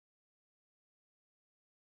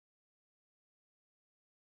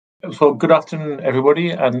So good afternoon,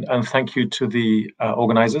 everybody, and thank you to the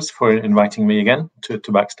organizers for inviting me again to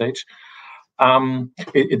Backstage.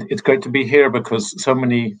 It's great to be here because so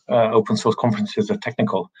many open source conferences are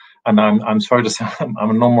technical, and I'm sorry to say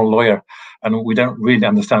I'm a normal lawyer, and we don't really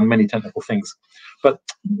understand many technical things, but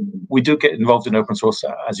we do get involved in open source,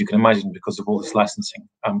 as you can imagine, because of all this licensing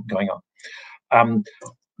going on.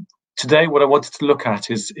 Today, what I wanted to look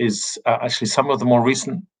at is actually some of the more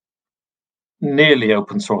recent nearly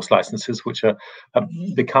open source licenses, which have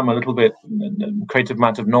become a little bit creative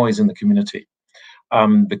amount of noise in the community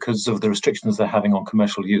because of the restrictions they're having on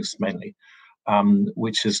commercial use mainly,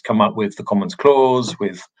 which has come up with the Commons Clause,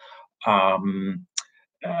 with the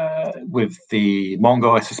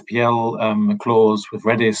Mongo SSPL clause, with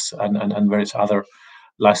Redis and various other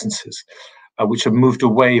licenses, which have moved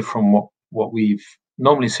away from what we've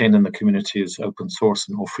normally seen in the community as open source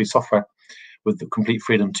or free software, with the complete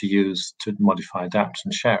freedom to use, to modify, adapt,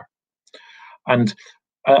 and share. And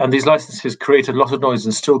these licenses create a lot of noise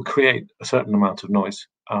and still create a certain amount of noise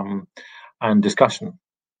and discussion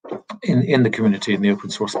in the community, in the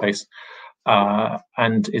open source space.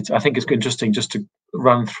 And I think it's interesting just to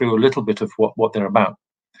run through a little bit of what they're about,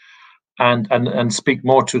 and speak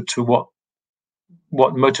more to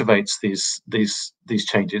what motivates these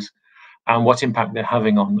changes and what impact they're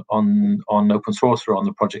having on open source or on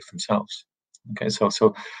the projects themselves. Okay, so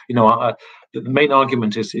the main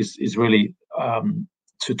argument is really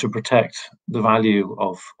to protect the value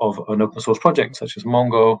of an open source project such as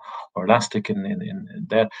Mongo or Elastic in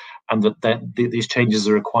there, and that these changes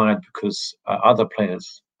are required because other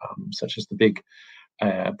players, such as the big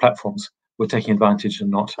platforms, were taking advantage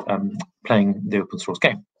and not playing the open source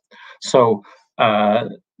game. So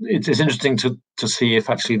it's interesting to see if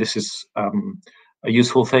actually this is a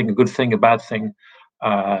useful thing, a good thing, a bad thing.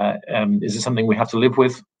 Is it something we have to live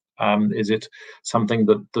with? Is it something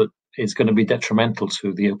that is going to be detrimental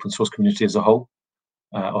to the open source community as a whole?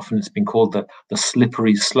 Often it's been called the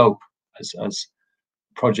slippery slope as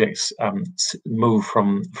projects move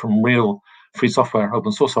from real free software,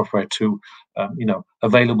 open source software, to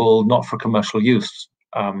available not for commercial use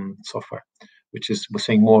software, which is we're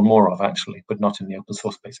seeing more and more of actually, but not in the open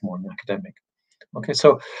source space, more in the academic. Okay,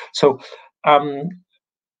 so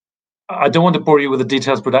I don't want to bore you with the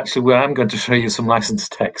details, but actually I am going to show you some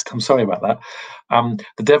licensed text. I'm sorry about that.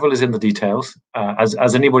 The devil is in the details.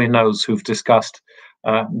 As anybody knows who've discussed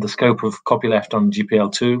the scope of copyleft on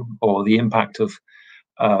GPL2 or the impact of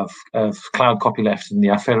cloud copyleft in the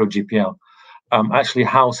Affero GPL, actually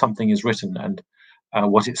how something is written and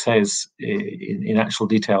what it says in actual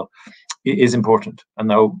detail is important. And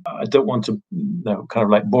though I don't want to kind of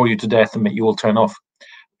like bore you to death and make you all turn off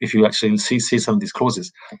if you actually see some of these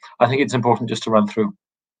clauses, I think it's important just to run through,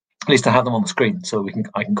 at least to have them on the screen so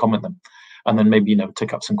I can comment them, and then maybe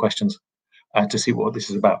take up some questions to see what this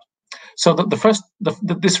is about. So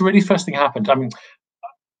this really first thing happened. I mean,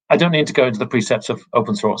 I don't need to go into the precepts of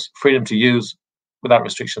open source: freedom to use without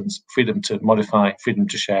restrictions, freedom to modify, freedom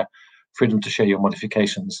to share your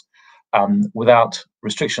modifications without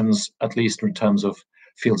restrictions, at least in terms of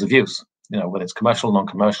fields of use. Whether it's commercial,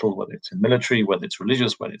 non-commercial, whether it's in military, whether it's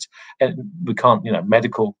religious, whether it's we can't,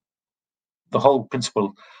 medical. The whole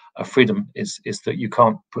principle of freedom is that you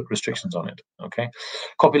can't put restrictions on it. Okay,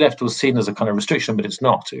 copyleft was seen as a kind of restriction, but it's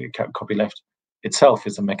not. Copyleft itself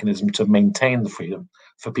is a mechanism to maintain the freedom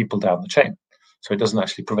for people down the chain, so it doesn't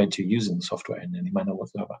actually prevent you using the software in any manner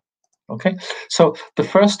whatsoever. Okay, so the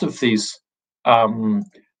first of these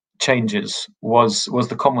changes was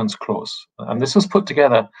the Commons Clause, and this was put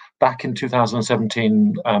together back in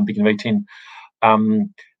 2017, beginning of 18,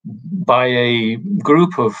 by a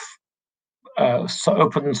group of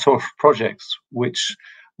open source projects which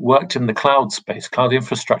worked in the cloud space, cloud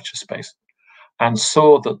infrastructure space, and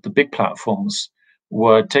saw that the big platforms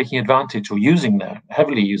were taking advantage or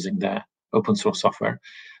heavily using their open source software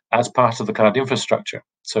as part of the cloud infrastructure,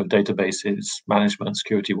 so databases, management,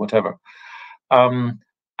 security, whatever.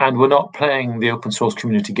 And we're not playing the open source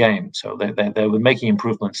community game. So they were making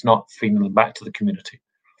improvements, not feeding them back to the community.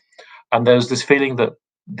 And there's this feeling that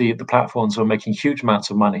the platforms were making huge amounts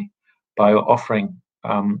of money by offering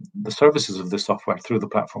the services of this software through the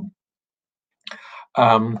platform.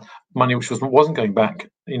 Money which wasn't going back,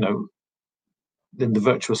 in the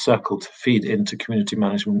virtuous circle to feed into community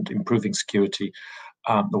management, improving security,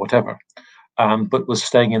 or whatever. But was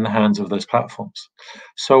staying in the hands of those platforms.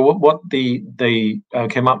 So what they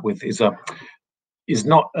came up with is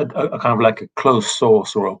not a kind of like a closed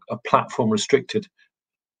source or a platform restricted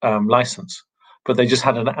license, but they just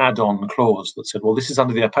had an add-on clause that said, well, this is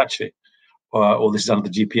under the Apache or this is under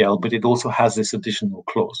the GPL, but it also has this additional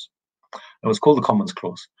clause. It was called the Commons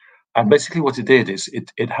Clause. And basically what it did is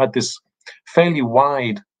it had this fairly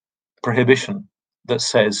wide prohibition that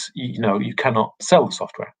says, you cannot sell the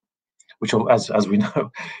software, which, as we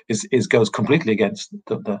know, goes completely against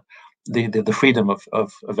the freedom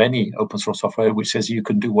of any open source software, which says you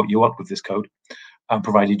can do what you want with this code,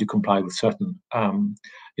 provided you comply with certain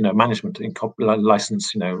management and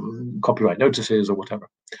license, copyright notices or whatever.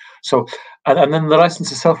 So, and then the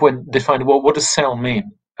license itself went defined. Well, what does sell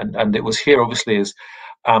mean? And it was here obviously is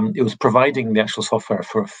it was providing the actual software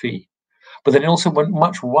for a fee, but then it also went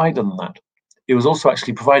much wider than that. It was also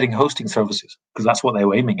actually providing hosting services, because that's what they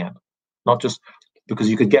were aiming at, not just because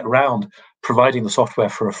you could get around providing the software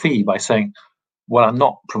for a fee by saying, well, I'm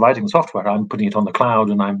not providing the software, I'm putting it on the cloud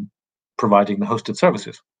and I'm providing the hosted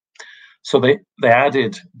services. So they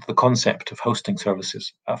added the concept of hosting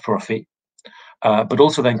services for a fee, but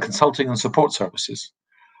also then consulting and support services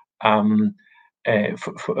in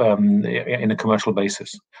a commercial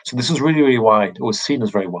basis. So this was really, really wide. It was seen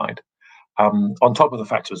as very wide. On top of the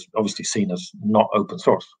fact it was obviously seen as not open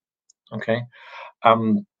source. Okay.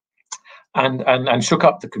 And shook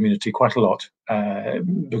up the community quite a lot,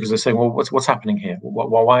 because they're saying, well, what's happening here?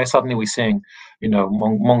 Why suddenly are we seeing,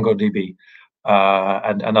 MongoDB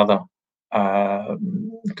and other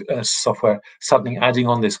software suddenly adding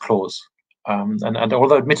on this clause? And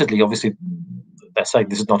although admittedly, obviously, they're saying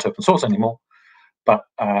this is not open source anymore, but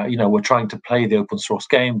we're trying to play the open source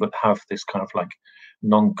game, but have this kind of like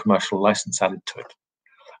non-commercial license added to it.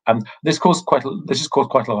 And this has caused quite a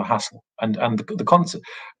lot of hassle. And the concept,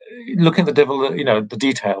 looking at the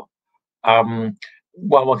detail,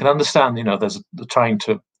 well, one can understand, there's the trying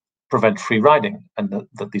to prevent free riding, and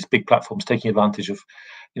that these big platforms taking advantage of,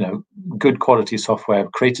 good quality software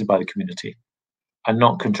created by the community and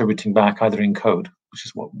not contributing back either in code, which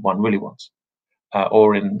is what one really wants,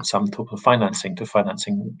 or in some type of financing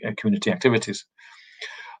community activities.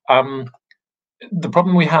 The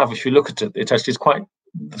problem we have, if you look at it, it actually is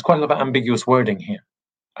there's quite a lot of ambiguous wording here,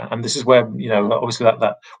 and this is where obviously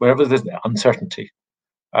that wherever there's uncertainty,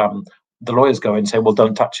 the lawyers go and say, well,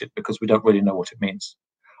 don't touch it because we don't really know what it means.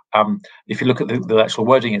 If you look at the actual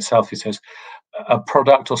wording itself, it says a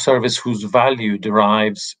product or service whose value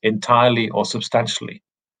derives entirely or substantially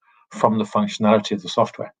from the functionality of the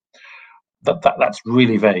software. That's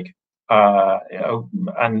really vague.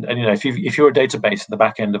 And if you're a database at the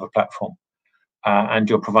back end of a platform, and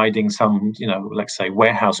you're providing some, let's say,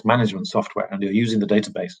 warehouse management software, and you're using the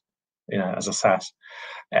database, as a SaaS,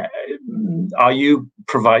 are you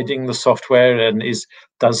providing the software, and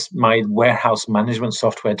does my warehouse management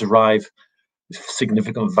software derive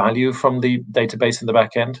significant value from the database in the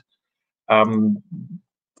back end?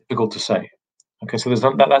 Difficult to say. Okay, so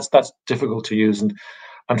that's difficult to use, and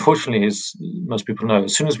unfortunately, as most people know,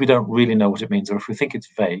 as soon as we don't really know what it means, or if we think it's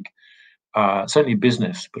vague, certainly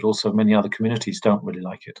business, but also many other communities don't really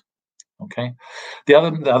like it. Okay, the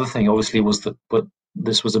other thing obviously was that, but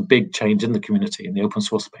this was a big change in the community in the open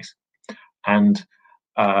source space, and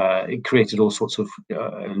it created all sorts of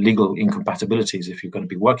legal incompatibilities if you're going to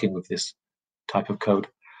be working with this type of code.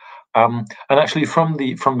 And actually, from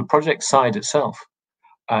the project side itself,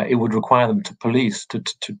 it would require them to police to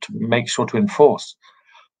make sure to enforce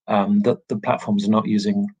that the platforms are not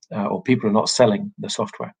using or people are not selling the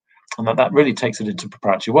software. And that really takes it into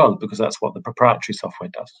proprietary world, because that's what the proprietary software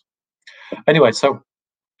does. Anyway, so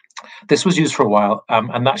this was used for a while,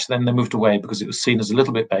 and actually then they moved away because it was seen as a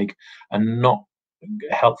little bit vague and not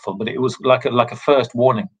helpful. But it was like a first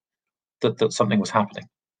warning that something was happening.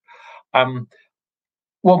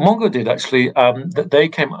 What Mongo did actually, that they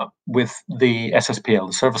came up with the SSPL,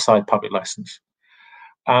 the server-side public license,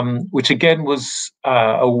 which again was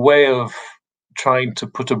a way of trying to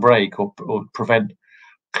put a brake or prevent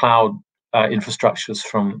cloud infrastructures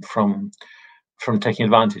from taking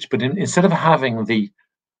advantage. But instead of having the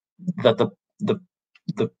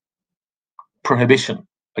prohibition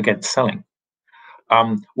against selling,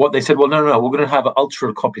 what they said, well, no, we're going to have an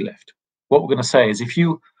ultra copyleft. What we're going to say is, if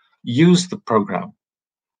you use the program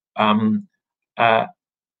as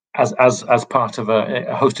part of a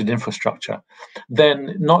hosted infrastructure,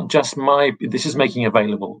 then not just this is making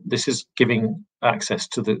available, this is giving access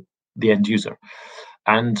to the end user.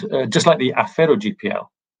 And just like the Affero GPL,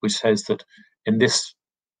 which says that in this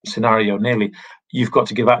scenario, nearly, you've got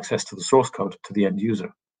to give access to the source code to the end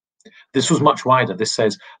user. This was much wider. This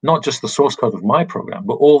says not just the source code of my program,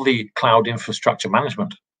 but all the cloud infrastructure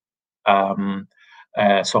management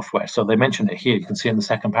software. So they mention it here. You can see in the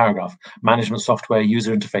second paragraph: management software,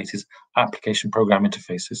 user interfaces, application program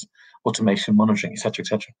interfaces, automation, monitoring, etc.,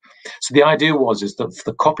 etc. So the idea is that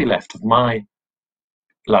the copyleft of my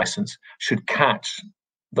license should catch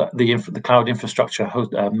the cloud infrastructure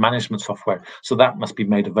management software. So that must be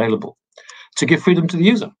made available to give freedom to the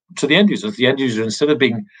user, to the end user. The end user, instead of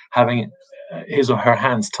having his or her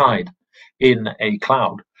hands tied in a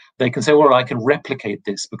cloud, they can say, well, I can replicate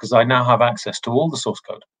this because I now have access to all the source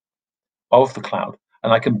code of the cloud,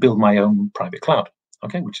 and I can build my own private cloud.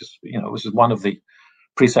 Okay, which is one of the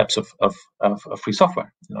precepts of free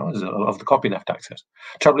software, of the copyleft access.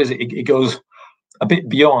 Trouble is, it goes a bit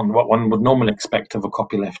beyond what one would normally expect of a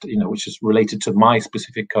copyleft, which is related to my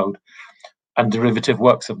specific code and derivative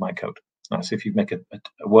works of my code. So if you make a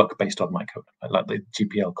work based on my code, like the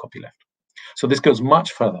GPL copyleft. So this goes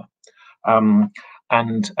much further.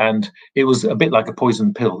 And it was a bit like a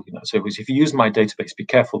poison pill, So it was, if you use my database, be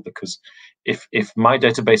careful, because if my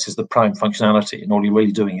database is the prime functionality and all you're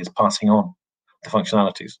really doing is passing on the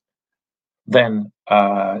functionalities, then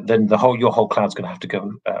your whole cloud's going to have to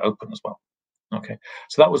go open as well. Okay,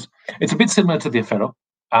 so it's a bit similar to the Affero.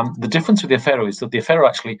 The difference with the Affero is that the Affero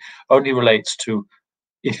actually only relates to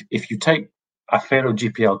if you take Affero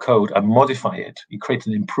GPL code and modify it, you create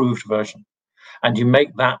an improved version, and you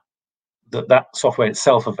make that software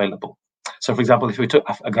itself available. So, for example, if we took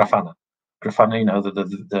a Grafana,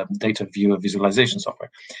 the data viewer visualization software,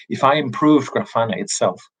 if I improved Grafana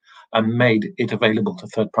itself and made it available to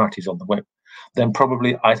third parties on the web, then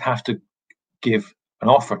probably I'd have to give an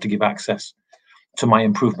offer to give access to my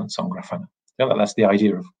improvements on Grafana. That's the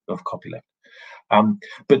idea of copyleft.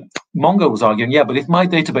 But Mongo was arguing, but if my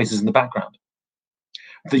database is in the background,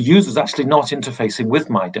 the user's actually not interfacing with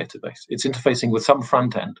my database. It's interfacing with some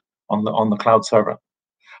front end on the cloud server,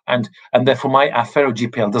 and therefore my Affero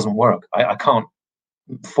GPL doesn't work. I can't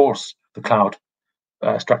force the cloud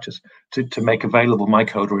structures to make available my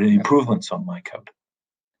code or any improvements on my code.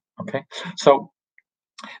 Okay, so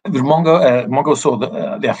Mongo saw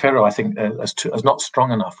the Affero, I think, as not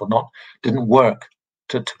strong enough, or didn't work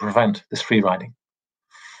to prevent this free riding.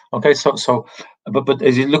 Okay, but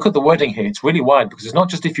as you look at the wording here, it's really wide, because it's not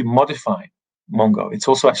just if you modify Mongo, it's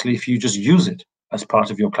also actually if you just use it as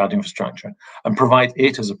part of your cloud infrastructure and provide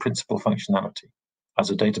it as a principal functionality, as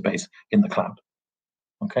a database in the cloud.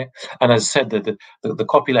 Okay, and as I said, the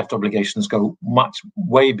copyleft obligations go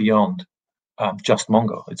way beyond just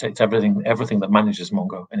Mongo. It's everything that manages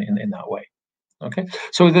Mongo in that way. Okay,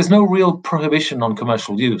 so there's no real prohibition on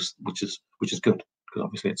commercial use, which is good, because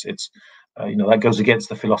obviously it's that goes against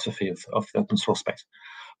the philosophy of the open source space.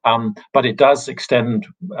 But it does extend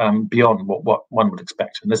beyond what one would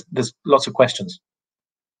expect, and there's lots of questions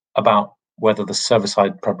about whether the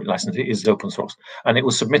server-side public license is open source, and it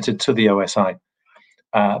was submitted to the OSI,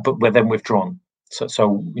 but we're then withdrawn.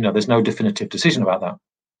 So there's no definitive decision about that.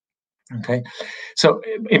 Okay, so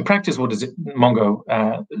in practice, what does Mongo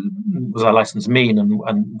was our license mean?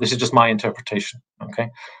 And this is just my interpretation. Okay,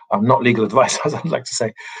 not legal advice, as I'd like to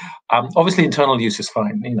say. Obviously, internal use is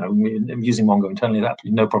fine. Using Mongo internally, that's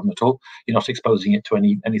no problem at all. You're not exposing it to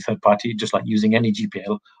any third party, just like using any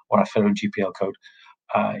GPL or Affero GPL code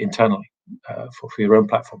internally for your own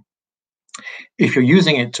platform. If you're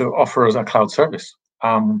using it to offer as a cloud service,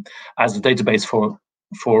 as a database for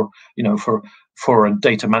a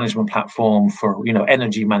data management platform, for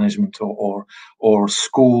energy management, or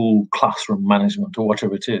school classroom management, or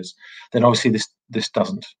whatever it is, then obviously this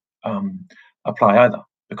doesn't apply either,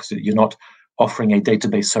 because you're not offering a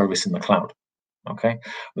database service in the cloud. Okay,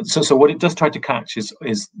 so what it does try to catch is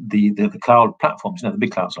the cloud platforms, the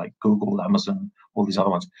big clouds like Google, Amazon, all these other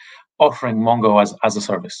ones, offering Mongo as a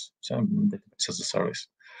service, so database as a service,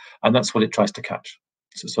 and that's what it tries to catch.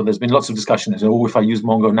 So there's been lots of discussion. If I use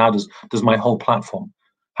Mongo now, does my whole platform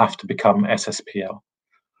have to become SSPL?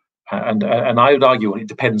 And I would argue it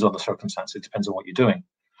depends on the circumstance. It depends on what you're doing.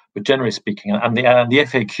 But generally speaking, and the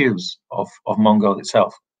FAQs of Mongo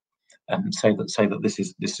itself say that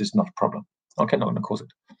this is not a problem. Okay, not going to cause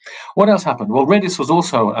it. What else happened? Well, Redis was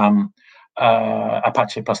also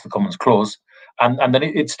Apache plus the Commons clause, and then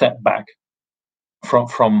it stepped back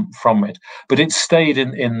from it, but it stayed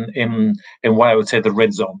in what I would say the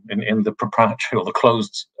red zone, in the proprietary or the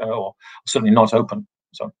closed, or certainly not open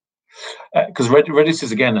zone, because Redis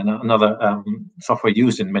is again another software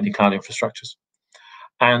used in many cloud infrastructures,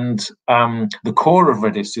 and the core of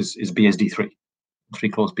Redis is BSD3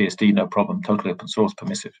 clause BSD, no problem, totally open source,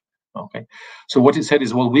 permissive. Okay, so what it said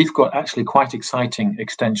is, well, we've got actually quite exciting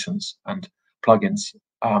extensions and plugins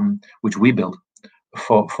which we build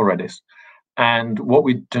for Redis. And what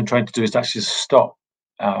we're trying to do is actually stop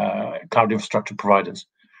cloud infrastructure providers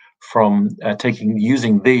from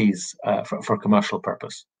using these for a commercial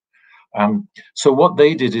purpose. So what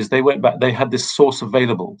they did is they went back, they had this source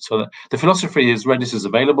available. So the philosophy is Redis is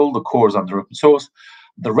available, the core is under open source,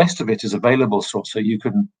 the rest of it is available source, so you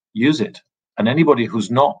can use it. And anybody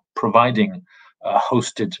who's not providing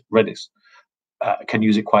hosted Redis can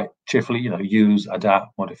use it quite cheerfully, use,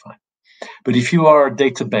 adapt, modify. But if you are a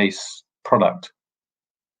database product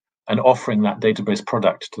and offering that database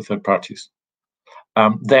product to third parties,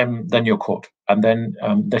 then you're caught, and then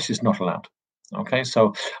this is not allowed. Okay,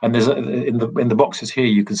 so and there's in the boxes here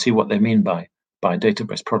you can see what they mean by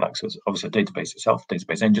database products. So it's obviously a database itself,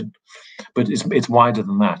 database engine, but it's wider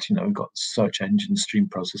than that. We've got search engines, stream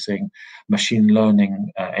processing, machine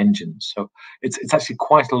learning engines. So it's actually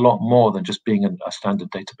quite a lot more than just being a standard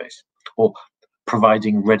database or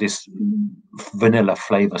providing Redis vanilla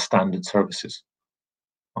flavor standard services.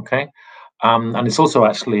 Okay, and it's also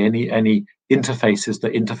actually any interfaces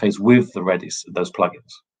that interface with the Redis, those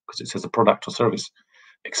plugins, because it says a product or service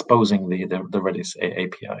exposing the Redis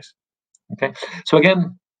APIs. Okay, so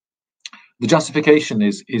again, the justification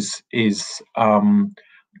is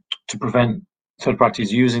to prevent third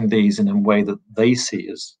parties using these in a way that they see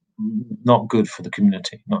as not good for the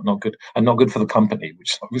community, not good, and not good for the company,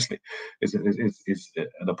 which obviously is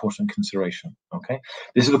an important consideration. Okay,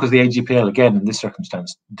 this is because the AGPL, again, in this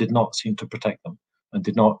circumstance, did not seem to protect them and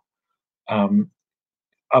did not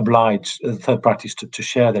oblige third parties to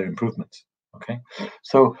share their improvements. Okay,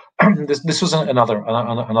 so this was another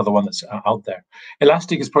one that's out there.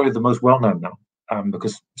 Elastic is probably the most well-known now,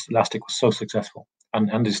 because Elastic was so successful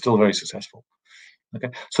and is still very successful. Okay,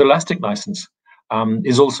 so Elastic license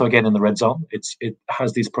is also again in the red zone. It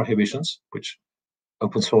has these prohibitions which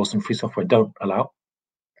open source and free software don't allow.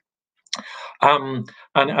 And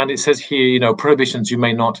it says here, prohibitions: you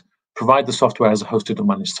may not provide the software as a hosted or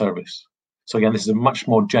managed service. So again, this is a much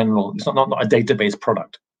more general. It's not a database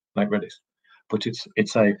product like Redis, but it's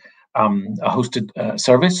a hosted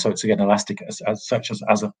service. So it's again Elastic as a service,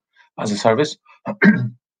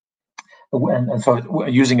 and so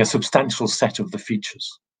using a substantial set of the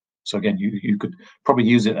features. So again, you could probably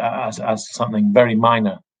use it as something very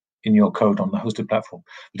minor in your code on the hosted platform.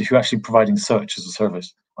 But if you're actually providing search as a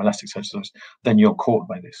service or Elasticsearch as a service, then you're caught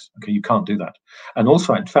by this. Okay, you can't do that. And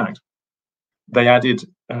also, in fact, they added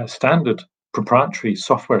standard proprietary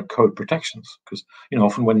software code protections, because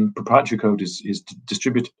often when proprietary code is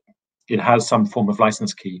distributed, it has some form of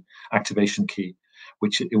license key, activation key,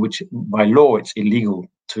 which by law it's illegal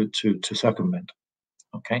to circumvent.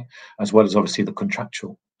 Okay, as well as obviously the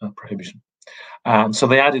contractual prohibition. So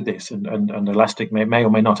they added this, and Elastic may or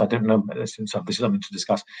may not, I don't know, this is something to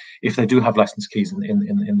discuss, if they do have license keys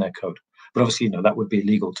in their code. But obviously, that would be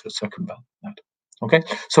illegal to circumvent that. Okay,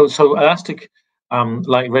 so Elastic,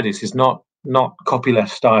 like Redis, is not copyleft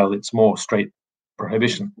style, it's more straight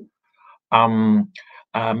prohibition.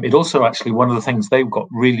 It also actually, one of the things they've got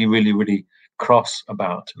really, really, really cross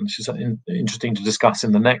about, and this is interesting to discuss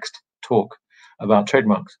in the next talk about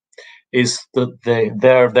trademarks, is that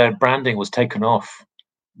their branding was taken off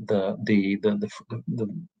the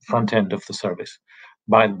front end of the service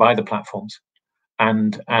by the platforms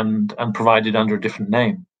and provided under a different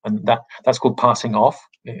name, and that's called passing off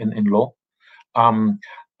in law.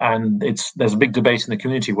 And there's a big debate in the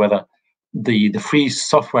community whether the free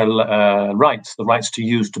software rights, the rights to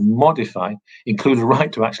use to modify, include a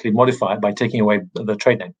right to actually modify it by taking away the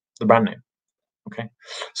trade name, the brand name. Okay,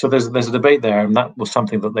 so there's a debate there, and that was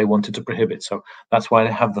something that they wanted to prohibit. So that's why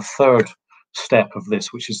they have the third step of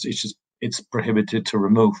this, which is it's prohibited to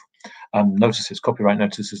remove notices, copyright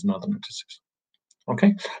notices, and other notices.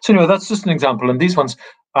 Okay, so anyway, that's just an example, and these ones,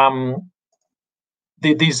 there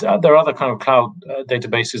are other kind of cloud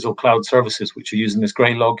databases or cloud services which are using this.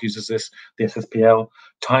 Greylog uses this, the SSPL.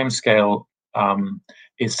 Timescale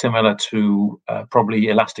is similar to probably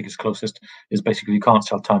Elastic is closest. Is basically you can't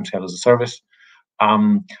sell Timescale as a service.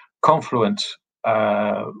 Confluent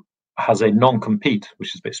has a non-compete,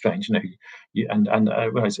 which is a bit strange, and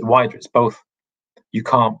it's wider. It's both. You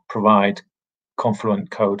can't provide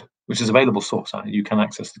Confluent code, which is available source. You can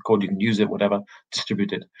access the code, you can use it, whatever,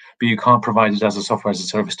 distribute it, but you can't provide it as a software as a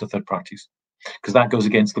service to third parties, because that goes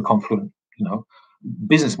against the Confluent,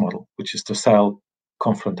 business model, which is to sell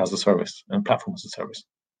Confluent as a service and platform as a service.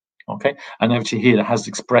 Okay, and actually here it has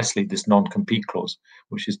expressly this non-compete clause,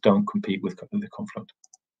 which is don't compete with the Confluent.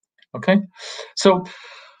 Okay, so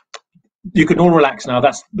you can all relax now.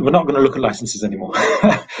 We're not going to look at licenses anymore.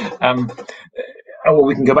 Well,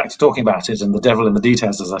 we can go back to talking about it and the devil in the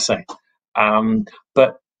details, as I say.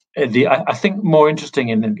 But I think more interesting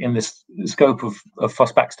in this scope of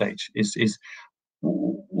FOSS Backstage is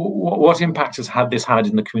what impact has this had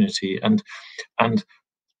in the community, and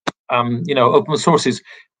open source is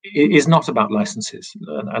is not about licenses.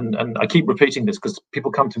 And I keep repeating this because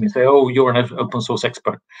people come to me and say, oh, you're an open source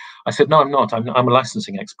expert. I said, no, I'm not. I'm a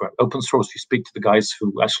licensing expert. Open source, you speak to the guys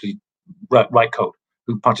who actually write code,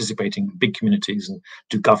 who participate in big communities and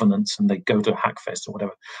do governance, and they go to Hackfest or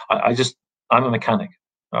whatever. I'm a mechanic.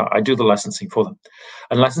 I do the licensing for them.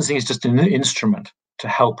 And licensing is just an instrument to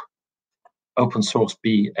help open source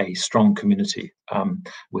be a strong community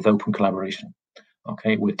with open collaboration.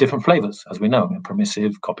 Okay, with different flavors, as we know,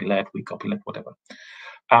 permissive, copyleft, weak copyleft, whatever.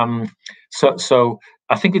 So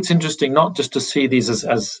I think it's interesting not just to see these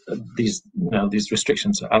as these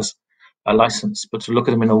restrictions as a license, but to look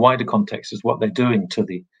at them in a wider context as what they're doing to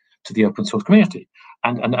the open source community.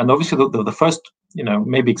 And obviously the first,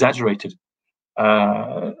 maybe exaggerated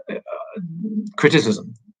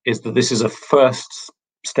criticism is that this is a first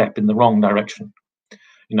step in the wrong direction.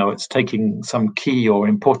 It's taking some key or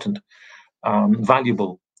important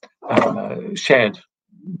valuable shared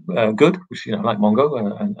good, which like Mongo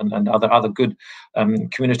and other good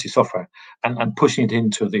community software, and pushing it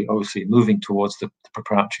into obviously moving towards the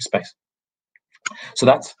proprietary space. So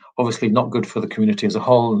that's obviously not good for the community as a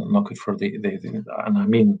whole, not good for and I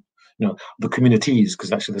mean the communities,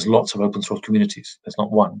 because actually there's lots of open source communities. There's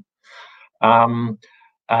not one.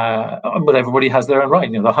 But everybody has their own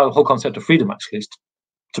right. The whole concept of freedom actually is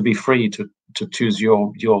to be free to choose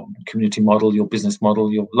your community model, your business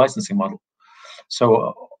model, your licensing model.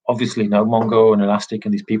 So obviously, Mongo and Elastic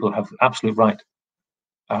and these people have absolute right,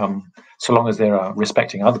 so long as they are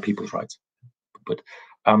respecting other people's rights. But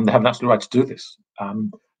they have an absolute right to do this.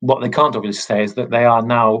 What they can't obviously say is that they are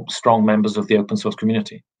now strong members of the open source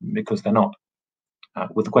community, because they're not.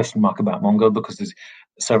 With a question mark about Mongo, because there's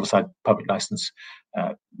server-side public license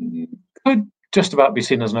could just about be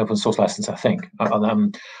seen as an open source license, I think.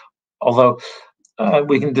 Although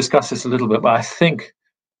we can discuss this a little bit, but I think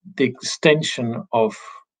the extension of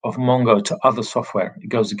Mongo to other software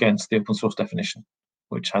goes against the open source definition,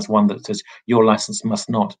 which has one that says your license must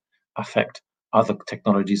not affect other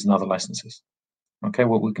technologies and other licenses. Okay,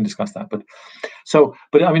 well, we can discuss that. But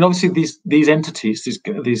I mean, obviously, these entities,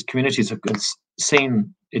 these communities have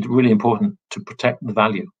seen it really important to protect the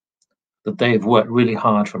value that they have worked really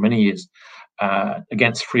hard for many years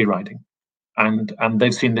against free riding, and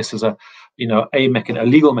they've seen this as a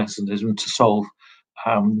legal mechanism to solve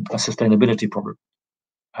a sustainability problem.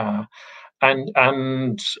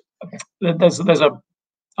 And there's a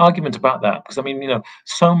argument about that, because I mean,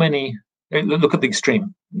 so many. Look at the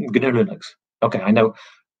extreme, GNU Linux. Okay, I know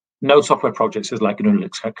no software projects is like GNU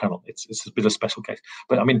Linux kernel. It's a bit of a special case,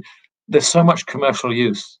 but I mean, there's so much commercial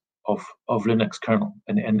use of Linux kernel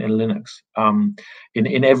in Linux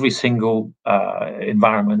in every single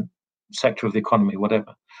environment, sector of the economy,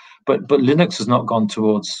 whatever. But Linux has not gone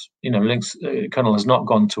towards Linux kernel has not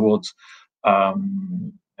gone towards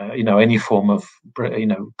any form of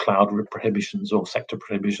cloud prohibitions or sector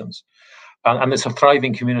prohibitions, and it's a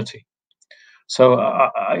thriving community. So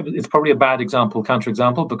it's probably a bad example,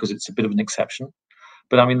 counterexample, because it's a bit of an exception.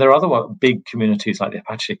 But I mean, there are other big communities like the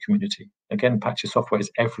Apache community. Again, Apache software is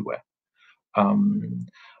everywhere, but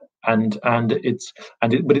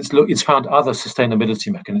it's found other sustainability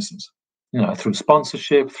mechanisms, through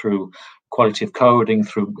sponsorship, through quality of coding,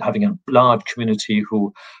 through having a large community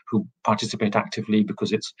who participate actively,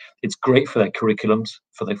 because it's great for their curriculums,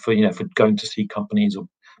 for going to see companies or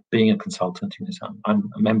being a consultant. I'm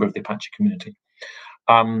a member of the Apache community.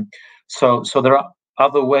 So there are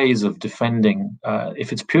other ways of defending,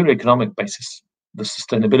 if it's purely economic basis, the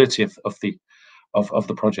sustainability of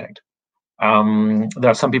the project. There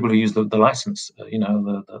are some people who use the license,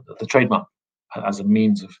 the trademark, as a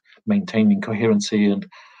means of maintaining coherency and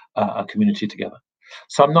a community together.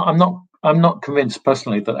 So I'm not convinced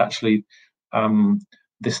personally that actually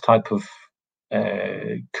this type of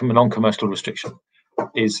non-commercial restriction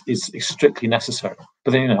is strictly necessary.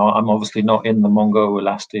 But then I'm obviously not in the Mongo,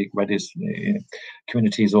 Elastic, Redis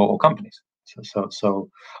communities or companies. So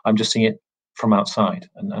I'm just seeing it from outside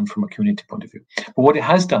and from a community point of view. But what it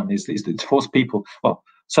has done is it's forced people. Well,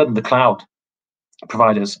 certainly the cloud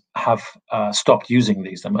providers have stopped using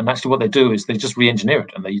these. And actually, what they do is they just re-engineer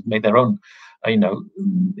it, and they make their own,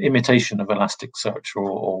 imitation of Elasticsearch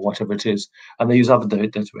or whatever it is, and they use other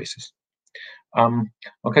databases.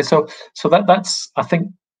 Okay, so that's I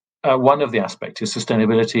think one of the aspects is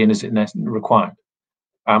sustainability, and is it required?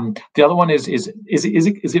 The other one is it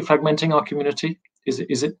fragmenting our community?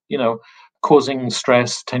 Is it causing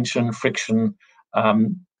stress, tension, friction?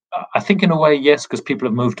 I think in a way, yes, because people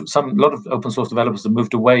have moved. A lot of open source developers have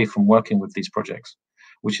moved away from working with these projects,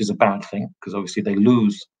 which is a bad thing, because obviously they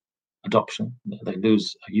lose adoption, they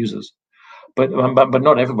lose users. but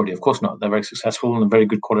not everybody, of course not. They're very successful and very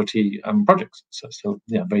good quality projects. So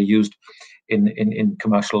yeah, very used in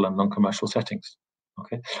commercial and non-commercial settings.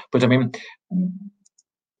 Okay, but I mean,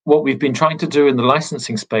 what we've been trying to do in the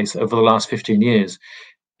licensing space over the last 15 years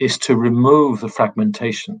is to remove the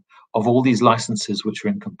fragmentation of all these licenses which are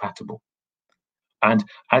incompatible, and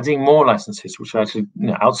adding more licenses which are actually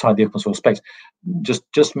outside the open source space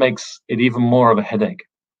just makes it even more of a headache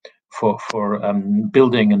for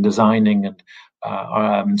building and designing and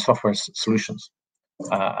software solutions.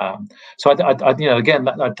 So again,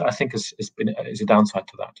 that I think is a downside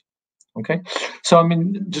to that. Okay, so I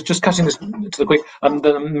mean, just cutting this to the quick, and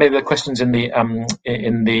then maybe the questions in the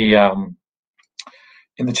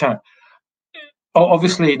chat.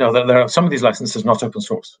 Obviously, there are some of these licenses not open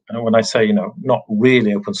source. And when I say not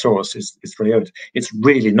really open source, it's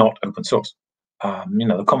really not open source.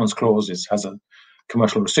 The Commons Clause has a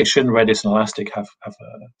commercial restriction. Redis and Elastic have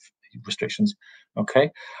restrictions.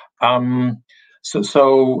 Okay, but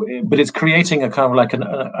it's creating a kind of like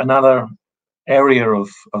another area of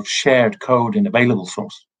shared code in available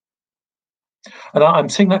source. And I'm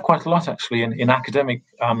seeing that quite a lot actually in academic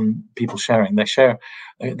people sharing.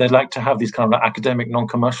 They like to have these kind of like academic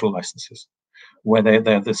non-commercial licenses where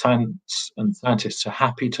the science and scientists are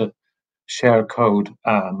happy to share code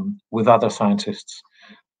with other scientists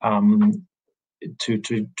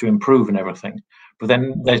to improve and everything. But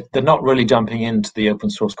then they're not really jumping into the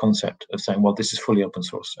open source concept of saying, well, this is fully open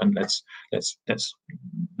source and let's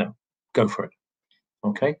go for it.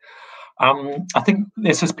 Okay. I think the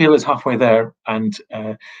SSPL is halfway there, and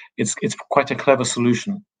it's quite a clever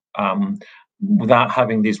solution without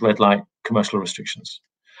having these red light commercial restrictions.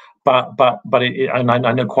 But and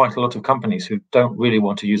I know quite a lot of companies who don't really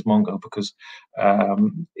want to use Mongo because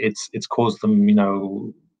it's caused them,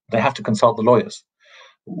 they have to consult the lawyers,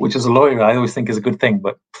 which as a lawyer I always think is a good thing,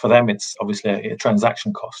 but for them it's obviously a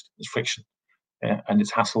transaction cost, it's friction, and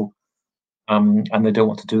it's hassle, and they don't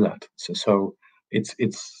want to do that. So it's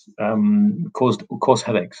caused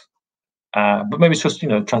headaches. But maybe it's just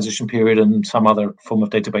transition period, and some other form of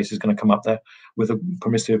database is going to come up there with a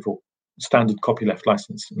permissive or standard copyleft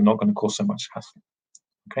license, and not going to cause so much hassle.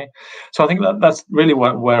 Okay, so I think that's really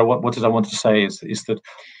what I wanted to say is that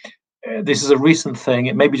this is a recent thing.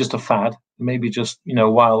 It may be just a fad. Maybe just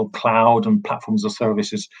while cloud and platforms of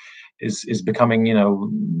services is becoming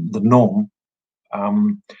the norm.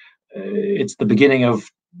 It's the beginning of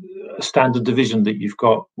a standard division that you've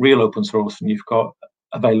got real open source and you've got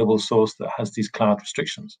available source that has these cloud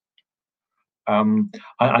restrictions.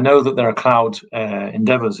 I know that there are cloud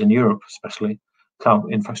endeavors in Europe, especially cloud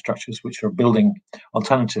infrastructures, which are building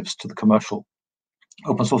alternatives to the commercial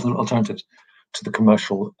open source alternatives to the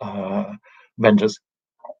commercial vendors,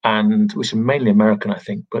 and which are mainly American, I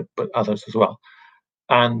think, but others as well.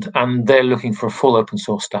 And they're looking for a full open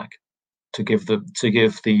source stack to give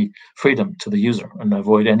the freedom to the user and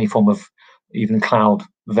avoid any form of even cloud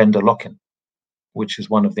vendor lock-in, which is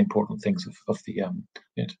one of the important things of the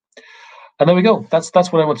unit. And there we go. That's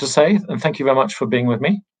what I want to say. And thank you very much for being with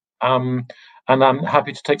me. And I'm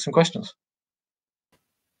happy to take some questions.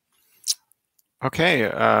 Okay,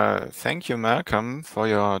 thank you, Malcolm, for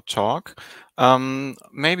your talk.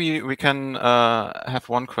 Maybe we can have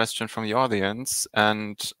one question from the audience.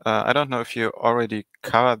 And I don't know if you already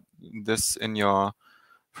covered this in your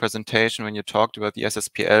presentation when you talked about the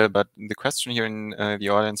SSPL, but the question here in the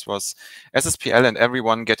audience was SSPL and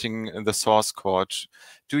everyone getting the source code.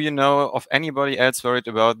 Do you know of anybody else worried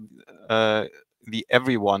about the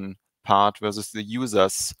everyone part versus the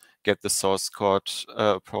users get the source code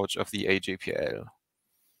approach of the AJPL?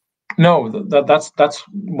 No, that's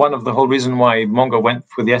one of the whole reason why Mongo went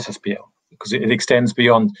with the SSPL, because it extends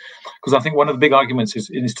beyond. Because I think one of the big arguments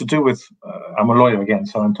is to do with. I'm a lawyer again,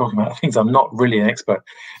 so I'm talking about things I'm not really an expert.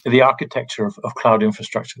 The architecture of cloud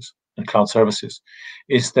infrastructures and cloud services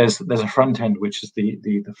is there's a front end which is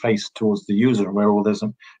the face towards the user, where all there's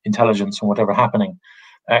intelligence and whatever happening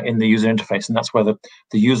in the user interface, and that's where the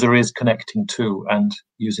user is connecting to and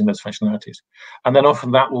using those functionalities. And then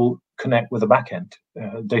often that will connect with the backend,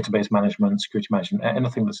 database management, security management,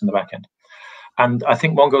 anything that's in the backend. And I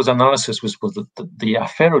think Mongo's analysis was that the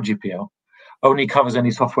Affero GPL only covers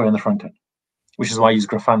any software in the front end, which is why I use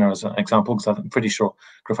Grafana as an example, because I'm pretty sure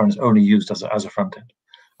Grafana is only used as a front end.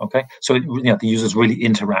 Okay, so the users really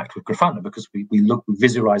interact with Grafana because we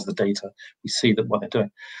visualize the data, we see that what they're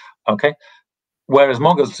doing. Okay. Whereas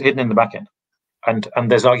Mongo's hidden in the backend,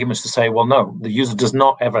 and there's arguments to say, well, no, the user does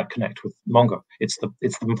not ever connect with Mongo. It's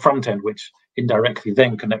the front end which indirectly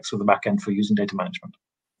then connects with the backend for using data management.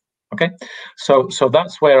 Okay, so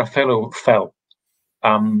that's where Affero fell.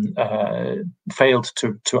 failed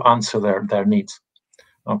to answer their needs.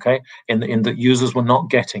 Okay, in that users were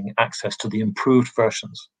not getting access to the improved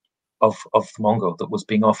versions of Mongo that was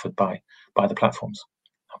being offered by the platforms.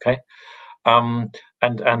 Okay, and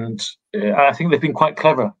I think they've been quite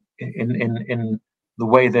clever in the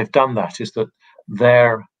way they've done that. Is that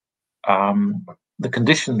their the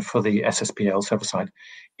condition for the SSPL server side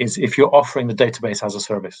is if you're offering the database as a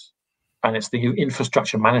service, and it's the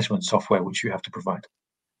infrastructure management software which you have to provide.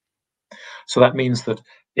 So that means that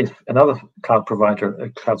if another cloud provider, a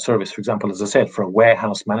cloud service, for example, as I said, for a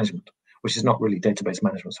warehouse management, which is not really database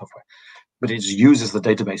management software, but it uses the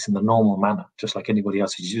database in the normal manner, just like anybody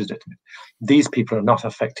else who's used it. These people are not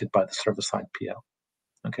affected by the server-side PL,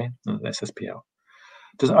 okay, the SSPL.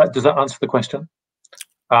 Does that answer the question?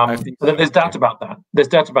 There's doubt about that. There's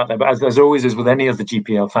doubt about that, but as there always is with any of the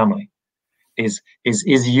GPL family, is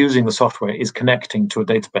using the software, is connecting to a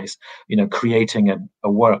database, creating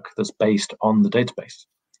a work that's based on the database.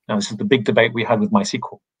 Now, this is the big debate we had with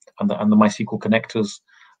MySQL and the MySQL connectors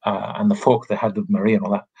and the fork they had with Maria and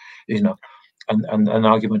all that, and an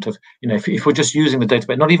argument of, if we're just using the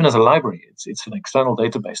database, not even as a library, it's an external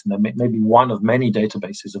database, and there may be one of many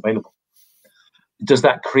databases available. Does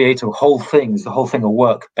that create a whole thing? Is the whole thing a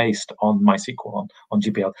work based on MySQL, on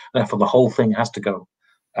GPL? Therefore, the whole thing has to go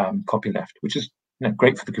copyleft, which is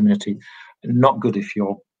great for the community, not good if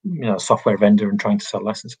you're a software vendor and trying to sell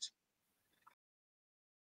licenses.